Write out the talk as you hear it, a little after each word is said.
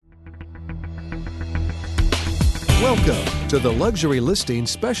Welcome to the Luxury Listing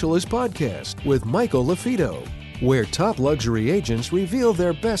Specialist Podcast with Michael LaFido, where top luxury agents reveal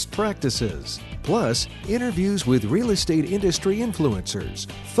their best practices, plus interviews with real estate industry influencers,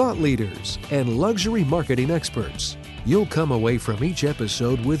 thought leaders, and luxury marketing experts. You'll come away from each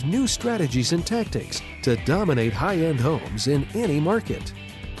episode with new strategies and tactics to dominate high-end homes in any market.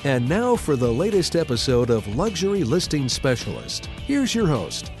 And now for the latest episode of Luxury Listing Specialist. Here's your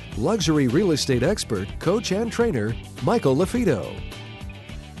host, luxury real estate expert, coach, and trainer, Michael LaFido.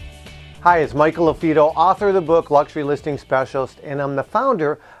 Hi, it's Michael LaFido, author of the book Luxury Listing Specialist, and I'm the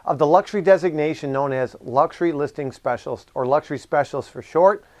founder of the luxury designation known as Luxury Listing Specialist, or Luxury Specialist for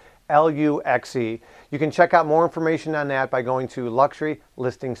short, LUXE. You can check out more information on that by going to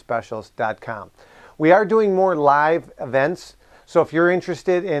luxurylistingspecialist.com. We are doing more live events, so if you're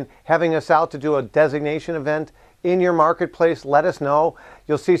interested in having us out to do a designation event in your marketplace, let us know.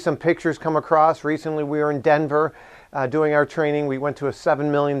 You'll see some pictures come across. Recently we were in Denver doing our training. We went to a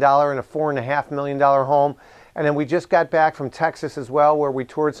 $7 million and a $4.5 million home. And then we just got back from Texas as well, where we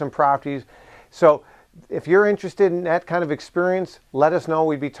toured some properties. So if you're interested in that kind of experience, let us know.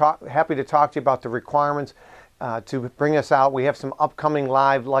 We'd be happy to talk to you about the requirements to bring us out. We have some upcoming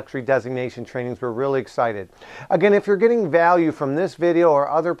live luxury designation trainings. We're really excited. Again, if you're getting value from this video or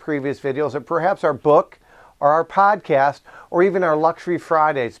other previous videos, or perhaps our book, or our podcast, or even our Luxury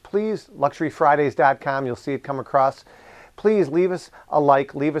Fridays, please, luxuryfridays.com, you'll see it come across. Please leave us a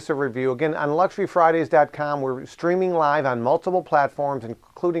like, leave us a review. Again, on luxuryfridays.com, we're streaming live on multiple platforms,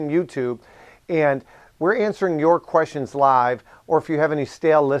 including YouTube, and we're answering your questions live, or if you have any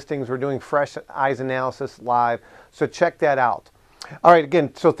stale listings, we're doing fresh eyes analysis live, so check that out. All right,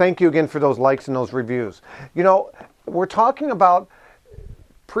 again, so thank you again for those likes and those reviews. You know, we're talking about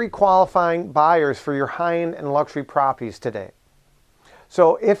pre-qualifying buyers for your high-end and luxury properties today.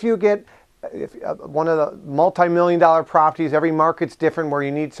 So if you get one of the multi-million-dollar properties, every market's different where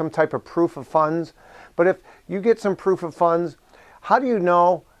you need some type of proof of funds. But if you get some proof of funds, how do you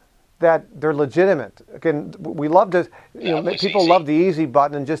know that they're legitimate? Again, we love to, people love the easy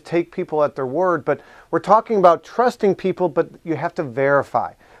button and just take people at their word, but we're talking about trusting people, but you have to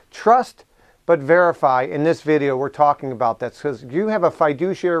verify. Trust but verify. In this video, we're talking about that because you have a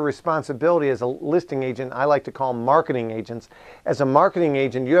fiduciary responsibility as a listing agent. I like to call them marketing agents. As a marketing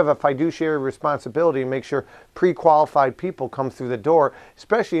agent, you have a fiduciary responsibility to make sure pre-qualified people come through the door,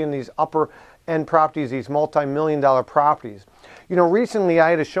 especially in these upper-end properties, these multi-million-dollar properties. You know, recently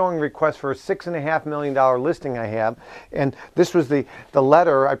I had a showing request for a $6.5 million listing I have, and this was the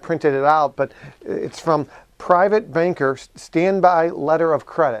letter. I printed it out, but it's from Private Banker Standby Letter of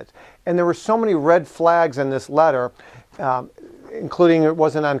Credit. And there were so many red flags in this letter, including it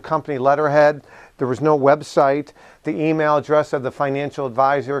wasn't on company letterhead, there was no website, the email address of the financial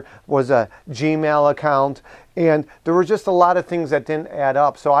advisor was a Gmail account, and there were just a lot of things that didn't add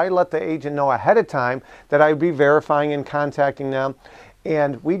up. So I let the agent know ahead of time that I would be verifying and contacting them,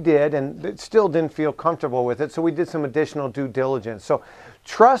 and we did, and it still didn't feel comfortable with it, so we did some additional due diligence. So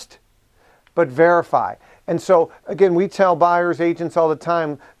trust, but verify. And so, again, we tell buyers, agents all the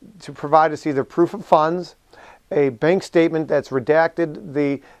time to provide us either proof of funds, a bank statement that's redacted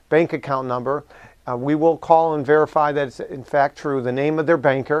the bank account number. We will call and verify that it's in fact true, the name of their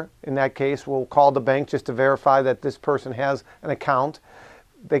banker. In that case, we'll call the bank just to verify that this person has an account.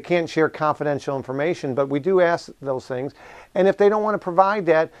 They can't share confidential information, but we do ask those things. And if they don't want to provide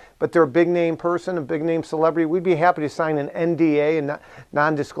that, but they're a big name person, a big name celebrity, we'd be happy to sign an NDA and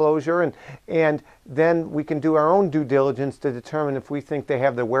non-disclosure, and then we can do our own due diligence to determine if we think they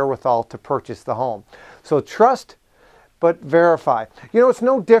have the wherewithal to purchase the home. So trust, but verify. You know, it's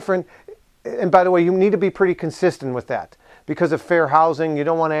no different, and by the way, you need to be pretty consistent with that. Because of fair housing, you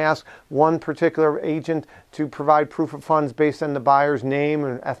don't want to ask one particular agent to provide proof of funds based on the buyer's name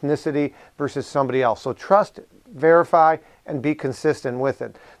and ethnicity versus somebody else. So trust, verify, and be consistent with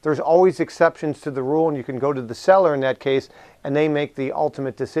it. There's always exceptions to the rule, and you can go to the seller in that case, and they make the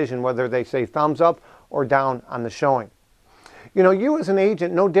ultimate decision whether they say thumbs up or down on the showing. You know, you as an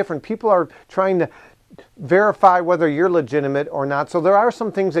agent, no different. People are trying to verify whether you're legitimate or not. So there are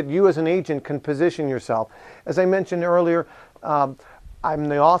some things that you as an agent can position yourself. As I mentioned earlier, I'm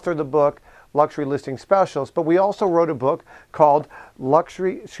the author of the book, Luxury Listing Specialist, but we also wrote a book called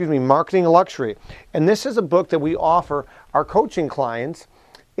Marketing Luxury. And this is a book that we offer our coaching clients.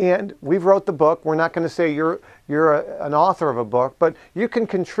 And we've wrote the book. We're not going to say you're an author of a book, but you can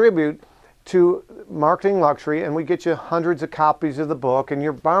contribute to Marketing Luxury, and we get you hundreds of copies of the book, and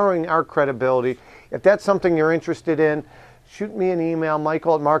you're borrowing our credibility. If that's something you're interested in, shoot me an email,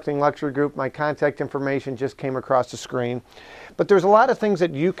 Michael at Marketing Luxury Group. My contact information just came across the screen. But there's a lot of things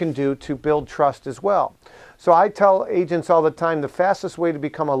that you can do to build trust as well. So I tell agents all the time, the fastest way to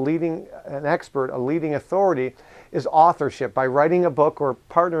become an expert, a leading authority, is authorship, by writing a book or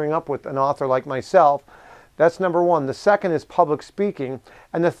partnering up with an author like myself. That's number one. The second is public speaking.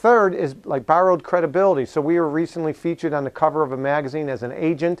 And the third is like borrowed credibility. So we were recently featured on the cover of a magazine as an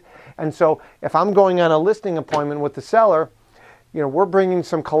agent. And so if I'm going on a listing appointment with the seller, we're bringing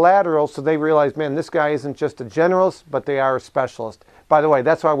some collateral so they realize, man, this guy isn't just a generalist, but they are a specialist. By the way,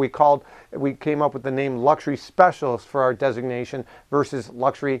 that's why we came up with the name luxury specialist for our designation versus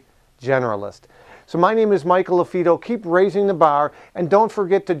luxury generalist. So my name is Michael LaFido. Keep raising the bar, and don't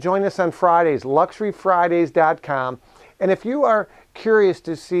forget to join us on Fridays, luxuryfridays.com. And if you are curious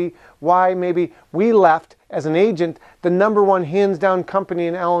to see why maybe we left as an agent, the number one hands-down company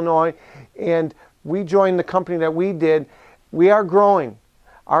in Illinois, and we joined the company that we did, we are growing.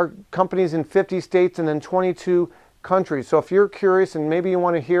 Our company's in 50 states and then 22 countries. So if you're curious and maybe you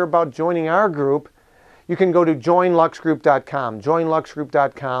want to hear about joining our group, you can go to joinluxgroup.com,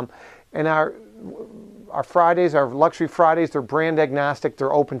 joinluxgroup.com. And our Fridays, our Luxury Fridays, they're brand agnostic.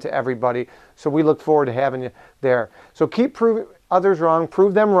 They're open to everybody. So we look forward to having you there. So keep proving others wrong,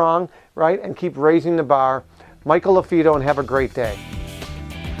 prove them wrong, right? And keep raising the bar. Michael LaFido, and have a great day.